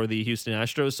out for the Houston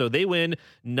Astros. So they win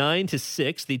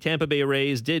 9-6. The Tampa Bay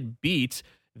Rays did beat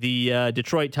the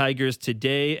Detroit Tigers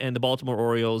today, and the Baltimore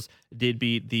Orioles did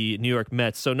beat the New York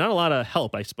Mets. So not a lot of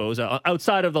help, I suppose,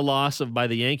 outside of the loss by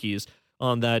the Yankees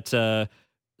on that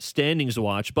standings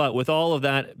watch. But with all of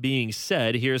that being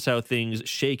said, here's how things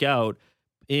shake out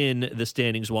in the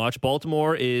standings watch.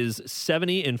 Baltimore is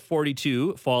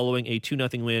 70-42 following a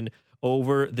 2-0 win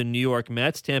over the New York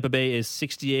Mets. Tampa Bay is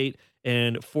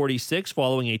 68-46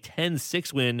 following a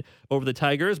 10-6 win over the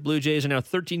Tigers. Blue Jays are now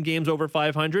 13 games over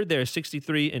 500. They're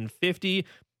 63-50.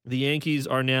 The Yankees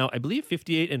are now, I believe,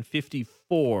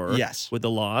 58-54. Yes, with the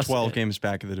loss. 12 games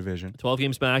back of the division. 12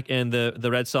 games back, and the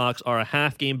Red Sox are a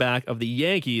half game back of the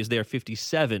Yankees. They are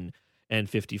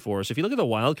 57-54. So if you look at the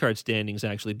wild card standings,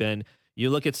 actually, Ben, you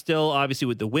look at still, obviously,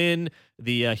 with the win,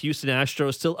 the Houston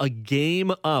Astros still a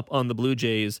game up on the Blue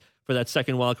Jays for that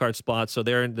second wildcard spot. So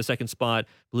they're in the second spot,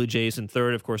 Blue Jays in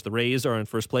third. Of course, the Rays are in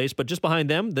first place. But just behind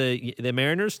them, the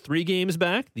Mariners, 3 games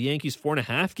back. The Yankees,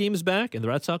 4.5 games back. And the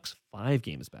Red Sox, 5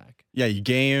 games back. Yeah, you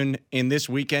gain in this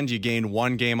weekend, you gain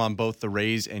 1 game on both the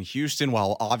Rays and Houston,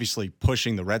 while obviously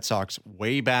pushing the Red Sox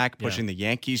way back, pushing the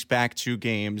Yankees back 2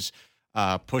 games,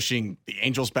 pushing the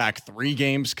Angels back 3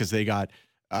 games because they got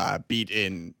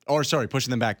pushing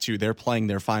them back 2. They're playing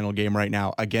their final game right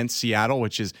now against Seattle,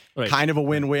 which is kind of a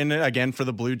win-win again for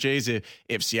the Blue Jays.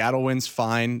 If Seattle wins,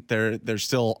 fine. They're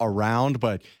still around,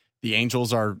 but the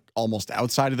Angels are almost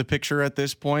outside of the picture at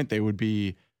this point. They would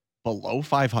be below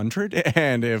 500.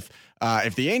 And if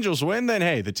the Angels win, then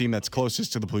hey, the team that's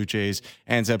closest to the Blue Jays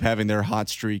ends up having their hot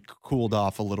streak cooled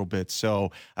off a little bit.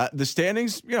 So the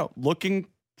standings, looking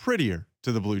prettier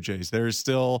to the Blue Jays. There is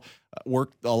still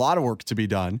a lot of work to be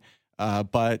done,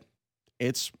 but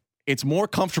it's more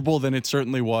comfortable than it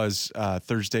certainly was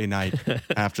Thursday night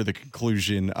after the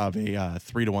conclusion of a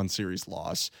 3-1 series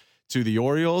loss to the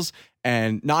Orioles,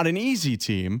 and not an easy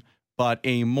team, but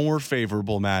a more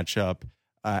favorable matchup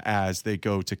as they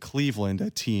go to Cleveland, a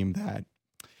team that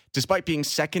despite being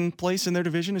second place in their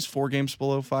division, is 4 games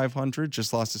below 500,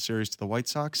 just lost a series to the White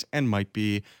Sox, and might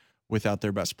be without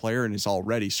their best player and is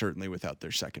already certainly without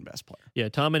their second best player. Yeah,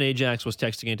 Tom and Ajax was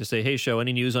texting in to say, hey, show,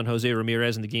 any news on Jose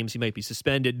Ramirez and the games he might be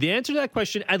suspended? The answer to that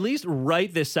question, at least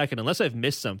right this second, unless I've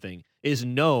missed something, is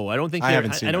no. I don't think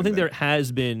there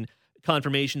has been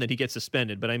confirmation that he gets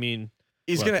suspended, but I mean...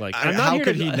 How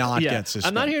could he not get suspended?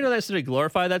 I'm not here to necessarily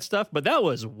glorify that stuff, but that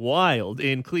was wild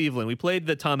in Cleveland. We played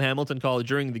the Tom Hamilton call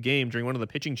during the game, during one of the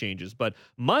pitching changes, but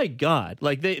my God,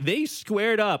 like they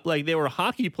squared up like they were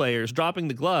hockey players dropping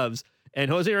the gloves, and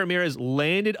Jose Ramirez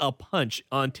landed a punch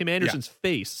on Tim Anderson's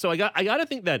face. So I got to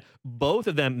think that both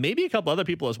of them, maybe a couple other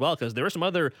people as well, because there were some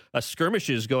other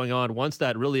skirmishes going on once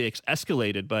that really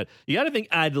escalated. But you got to think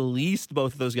at least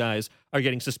both of those guys are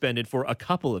getting suspended for a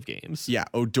couple of games. Yeah,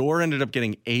 Odor ended up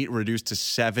getting 8, reduced to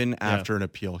 7 after an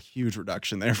appeal. Huge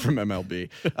reduction there from MLB.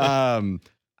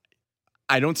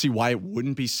 I don't see why it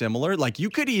wouldn't be similar. Like, you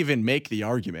could even make the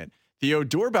argument. The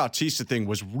Odor Bautista thing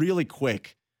was really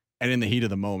quick and in the heat of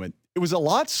the moment. It was a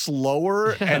lot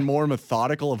slower and more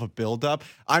methodical of a buildup.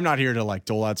 I'm not here to like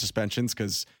dole out suspensions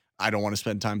because I don't want to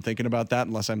spend time thinking about that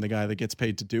unless I'm the guy that gets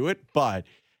paid to do it. But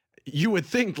you would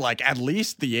think like at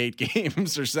least the 8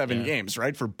 games or 7 games,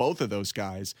 right? For both of those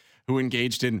guys who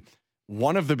engaged in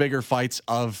one of the bigger fights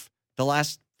of the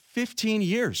last 15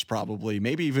 years, probably,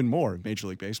 maybe even more, Major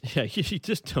League Baseball. Yeah, you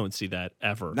just don't see that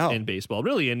ever in baseball.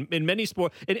 Really, in many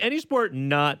sports, in any sport,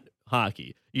 not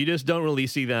hockey. You just don't really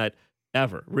see that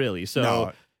ever, really.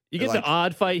 So you get the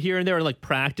odd fight here and there in like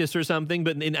practice or something,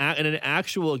 but in an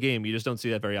actual game, you just don't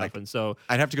see that very often. So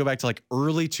I'd have to go back to like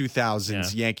early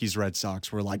 2000s Yankees Red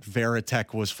Sox, where like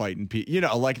Veritek was fighting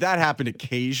people. Like that happened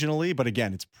occasionally, but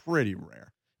again, it's pretty rare.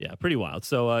 Yeah, pretty wild.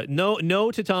 So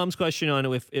no to Tom's question on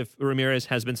if Ramirez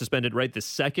has been suspended right this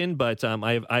second, but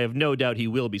I have no doubt he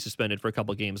will be suspended for a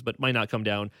couple of games, but might not come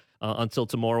down until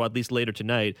tomorrow, at least later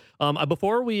tonight.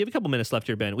 Before we have a couple minutes left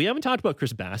here, Ben, we haven't talked about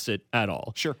Chris Bassett at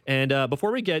all. Sure. And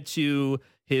before we get to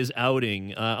his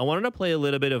outing, I wanted to play a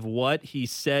little bit of what he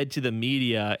said to the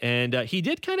media, and he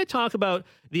did kind of talk about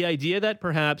the idea that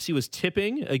perhaps he was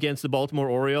tipping against the Baltimore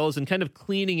Orioles and kind of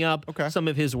cleaning up some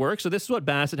of his work. So this is what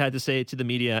Bassett had to say to the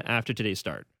media after today's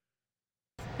start.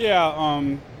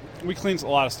 Yeah, we cleaned a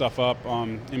lot of stuff up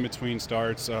in between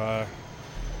starts. I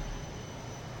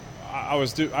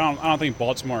don't think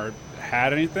Baltimore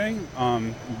had anything,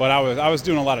 but I was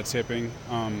doing a lot of tipping.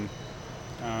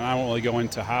 I won't really go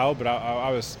into how, but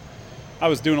I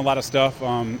was doing a lot of stuff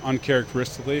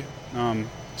uncharacteristically.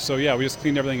 So yeah, we just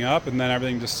cleaned everything up, and then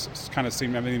everything just kind of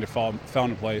seemed everything to fell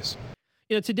into place.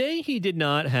 Today he did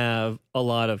not have a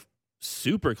lot of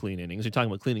super clean innings. You're talking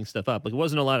about cleaning stuff up. Like, it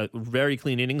wasn't a lot of very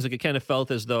clean innings. Like, it kind of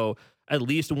felt as though at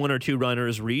least 1 or 2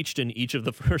 runners reached in each of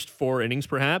the first 4 innings,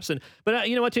 perhaps. But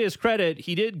you know what? To his credit,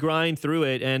 he did grind through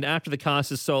it. And after the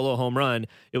Casas solo home run,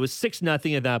 it was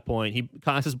 6-0 at that point.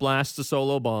 Casas blasts a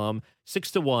solo bomb,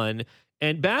 6-1.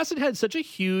 And Bassett had such a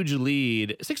huge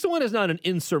lead. 6-1 is not an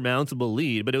insurmountable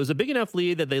lead, but it was a big enough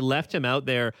lead that they left him out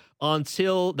there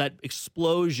until that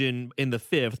explosion in the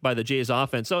 5th by the Jays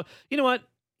offense. So, you know what?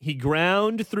 He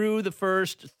ground through the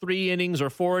first 3 innings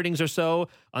or 4 innings or so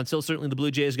until certainly the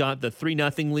Blue Jays got the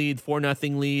 3-0 lead,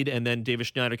 4-0 lead, and then Davis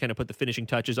Schneider kind of put the finishing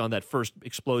touches on that first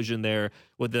explosion there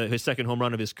with his second home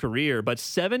run of his career. But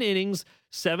 7 innings,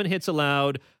 7 hits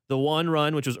allowed, the 1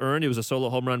 run, which was earned. It was a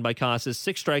solo home run by Casas,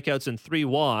 6 strikeouts and 3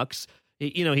 walks.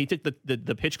 He took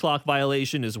the pitch clock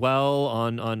violation as well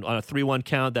on a 3-1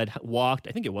 count that walked.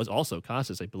 I think it was also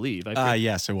Casas, I believe.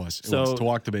 Yes, it was. It was to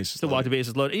walk the bases. Walk the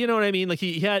bases loaded. You know what I mean? Like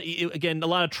he had again a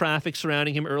lot of traffic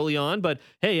surrounding him early on, but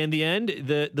hey, in the end,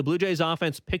 the Blue Jays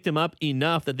offense picked him up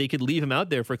enough that they could leave him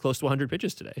out there for close to 100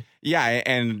 pitches today. Yeah,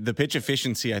 and the pitch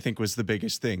efficiency I think was the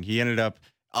biggest thing. He ended up.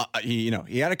 He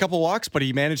had a couple walks, but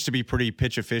he managed to be pretty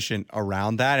pitch efficient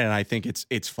around that. And I think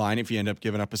it's fine if you end up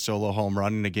giving up a solo home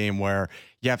run in a game where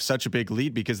you have such a big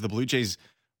lead, because the Blue Jays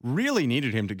really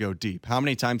needed him to go deep. How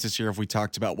many times this year have we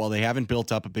talked about, well, they haven't built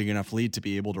up a big enough lead to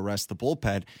be able to rest the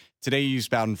bullpen. Today you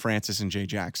used Bowden Francis and Jay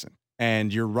Jackson,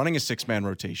 and you're running a 6-man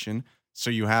rotation. So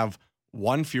you have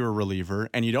 1 fewer reliever,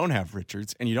 and you don't have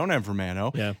Richards, and you don't have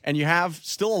Romano, and you have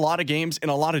still a lot of games in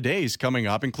a lot of days coming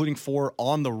up, including 4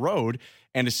 on the road,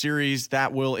 and a series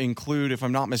that will include, if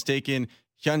I'm not mistaken,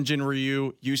 Hyunjin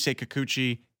Ryu, Yusei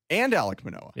Kikuchi, and Alek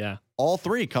Manoah. Yeah. All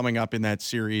 3 coming up in that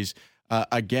series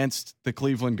against the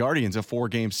Cleveland Guardians, a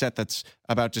 4-game set that's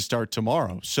about to start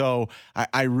tomorrow. So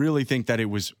I really think that it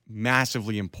was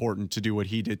massively important to do what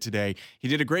he did today. He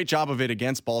did a great job of it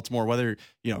against Baltimore, whether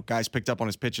guys picked up on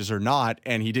his pitches or not,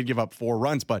 and he did give up 4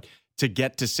 runs, but to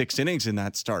get to 6 innings in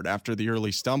that start after the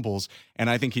early stumbles. And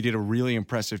I think he did a really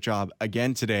impressive job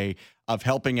again today of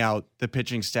helping out the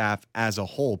pitching staff as a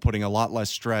whole, putting a lot less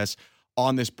stress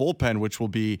on this bullpen, which will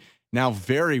be now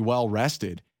very well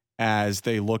rested as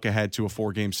they look ahead to a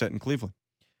 4-game set in Cleveland.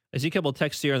 I see a couple of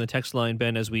texts here on the text line,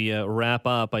 Ben, as we wrap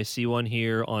up. I see one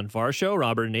here on Varsho,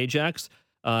 Robert and Ajax.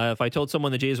 If I told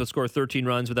someone the Jays would score 13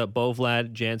 runs without Bo,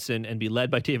 Vlad, Jansen, and be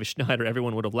led by Davis Schneider,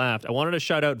 everyone would have laughed. I wanted to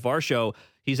shout out Varsho.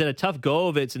 He's had a tough go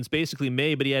of it since basically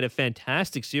May, but he had a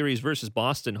fantastic series versus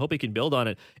Boston. Hope he can build on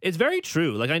it. It's very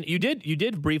true. Like you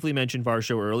did briefly mention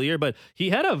Varsho earlier, but he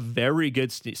had a very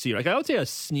good series. Like I would say a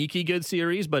sneaky good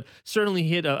series, but certainly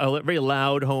hit a very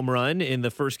loud home run in the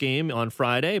first game on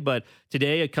Friday. But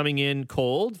today, coming in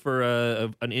cold for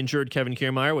an injured Kevin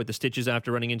Kiermaier with the stitches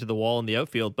after running into the wall in the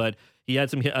outfield, but he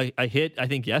had a hit, I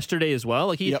think, yesterday as well.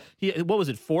 Like he what was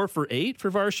it, 4 for 8 for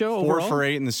Varsho overall? 4 for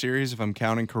 8 in the series, if I'm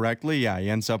counting correctly. Yeah, he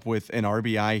ends up with an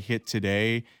RBI hit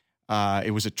today.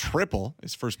 It was a triple,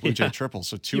 his first Blue Jay triple,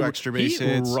 so 2 extra base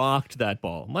hits. He rocked that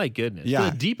ball. My goodness. Yeah.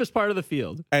 To the deepest part of the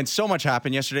field. And so much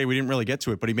happened yesterday, we didn't really get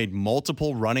to it, but he made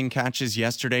multiple running catches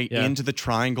yesterday into the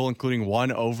triangle, including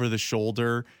one over the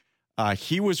shoulder.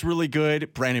 He was really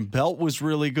good. Brandon Belt was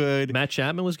really good. Matt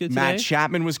Chapman was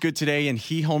good today. And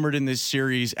he homered in this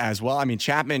series as well. I mean,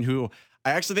 Chapman, who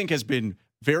I actually think has been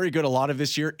very good a lot of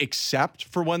this year, except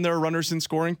for when there are runners in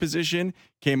scoring position,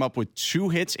 came up with 2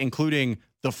 hits, including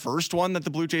the first one that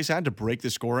the Blue Jays had to break the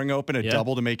scoring open, a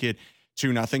double to make it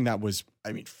 2-0. That was,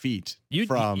 I mean, feet. You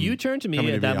turned to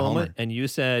me at that moment and you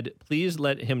said, please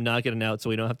let him not get an out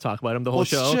so we don't have to talk about him the whole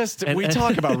show. We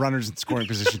talk about runners in scoring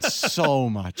positions so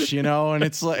much, and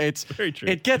it's very true.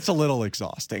 It gets a little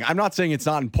exhausting. I'm not saying it's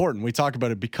not important. We talk about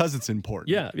it because it's important.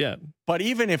 Yeah. But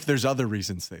even if there's other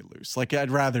reasons they lose, like I'd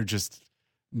rather just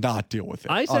not deal with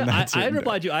it. I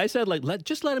replied to you. I said,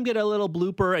 just let him get a little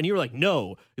blooper. And you were like,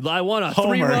 no, I want a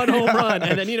 3-run home run.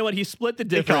 And then you know what? He split the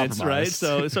difference, right?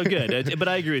 So good. But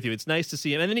I agree with you. It's nice to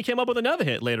see him. And then he came up with another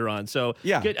hit later on. So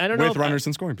yeah, good. I don't know with runners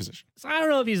in scoring position. I don't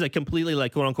know if he's completely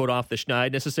quote unquote off the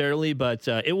schneid necessarily, but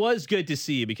it was good to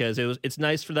see because it's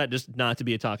nice for that just not to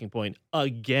be a talking point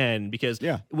again. Because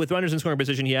with runners in scoring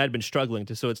position, he had been struggling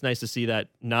so it's nice to see that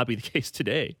not be the case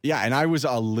today. Yeah, and I was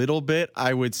a little bit,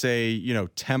 I would say,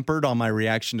 tempered on my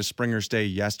reaction to Springer's day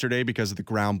yesterday because of the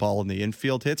ground ball and the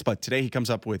infield hits. But today he comes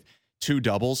up with 2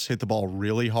 doubles, hit the ball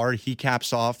really hard. He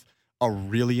caps off a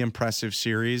really impressive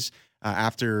series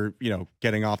after,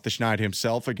 getting off the schneid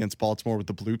himself against Baltimore with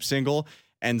the bloop single.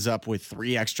 Ends up with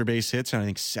 3 extra base hits and I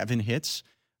think 7 hits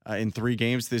in 3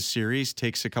 games this series.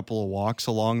 Takes a couple of walks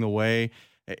along the way.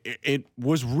 It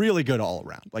was really good all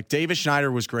around. Like Davis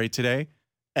Schneider was great today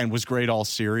and was great all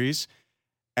series.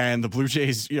 And the Blue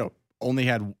Jays,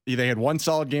 they had 1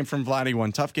 solid game from Vladdy,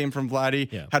 1 tough game from Vladdy,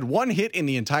 had 1 hit in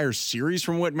the entire series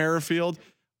from Whit Merrifield,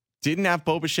 didn't have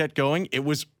Bo Bichette going. It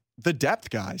was the depth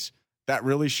guys that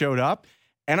really showed up.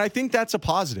 And I think that's a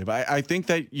positive. I think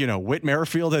that, Whit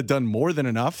Merrifield had done more than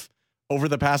enough over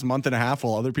the past month and a half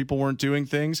while other people weren't doing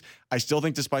things. I still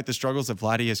think despite the struggles that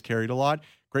Vladdy has carried a lot,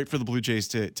 great for the Blue Jays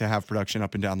to have production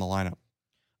up and down the lineup.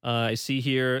 I see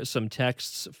here some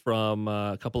texts from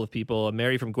a couple of people.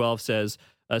 Mary from Guelph says,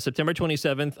 September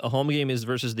 27th, a home game is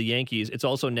versus the Yankees. It's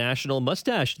also National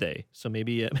Mustache Day, so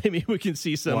maybe we can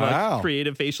see some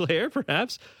creative facial hair,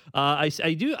 perhaps.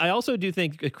 I also do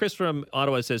think Chris from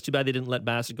Ottawa says, too bad they didn't let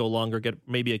Bassett go longer, get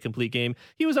maybe a complete game.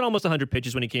 He was at almost 100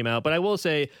 pitches when he came out, but I will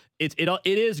say it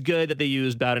is good that they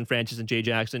used Bowden Francis and Jay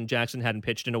Jackson. Jackson hadn't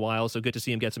pitched in a while, so good to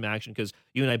see him get some action because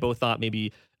you and I both thought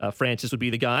maybe Francis would be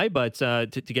the guy, but to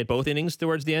get both innings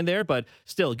towards the end there. But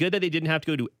still, good that they didn't have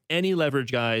to go to any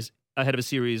leverage guys ahead of a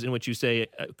series in which you say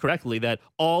correctly that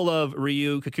all of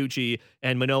Ryu, Kikuchi,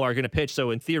 and Manoah are going to pitch.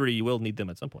 So in theory, you will need them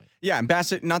at some point. Yeah, and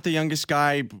Bassett, not the youngest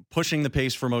guy, pushing the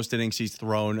pace for most innings he's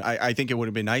thrown. I think it would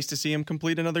have been nice to see him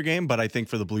complete another game, but I think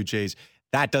for the Blue Jays,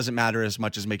 that doesn't matter as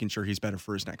much as making sure he's better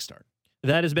for his next start.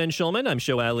 That has Ben Schulman. I'm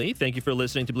Show Ali. Thank you for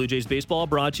listening to Blue Jays Baseball,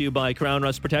 brought to you by Crown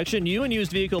Rust Protection. New and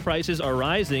used vehicle prices are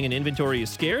rising and inventory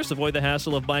is scarce. Avoid the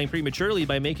hassle of buying prematurely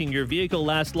by making your vehicle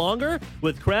last longer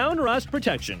with Crown Rust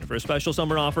Protection. For a special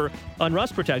summer offer on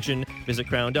rust protection, visit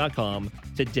crown.com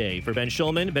today. For Ben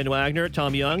Schulman, Ben Wagner,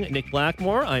 Tom Young, Nick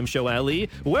Blackmore, I'm Show Ali.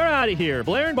 We're out of here.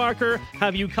 Blair and Barker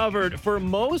have you covered for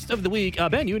most of the week.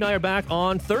 Ben, you and I are back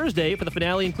on Thursday for the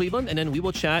finale in Cleveland, and then we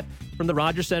will chat from the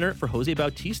Rogers Center for Jose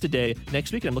Bautista Day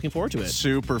next week, and I'm looking forward to it.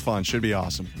 Super fun. Should be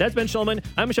awesome. That's Ben Schulman.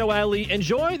 I'm Michelle Wiley.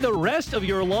 Enjoy the rest of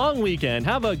your long weekend.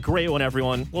 Have a great one,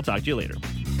 everyone. We'll talk to you later.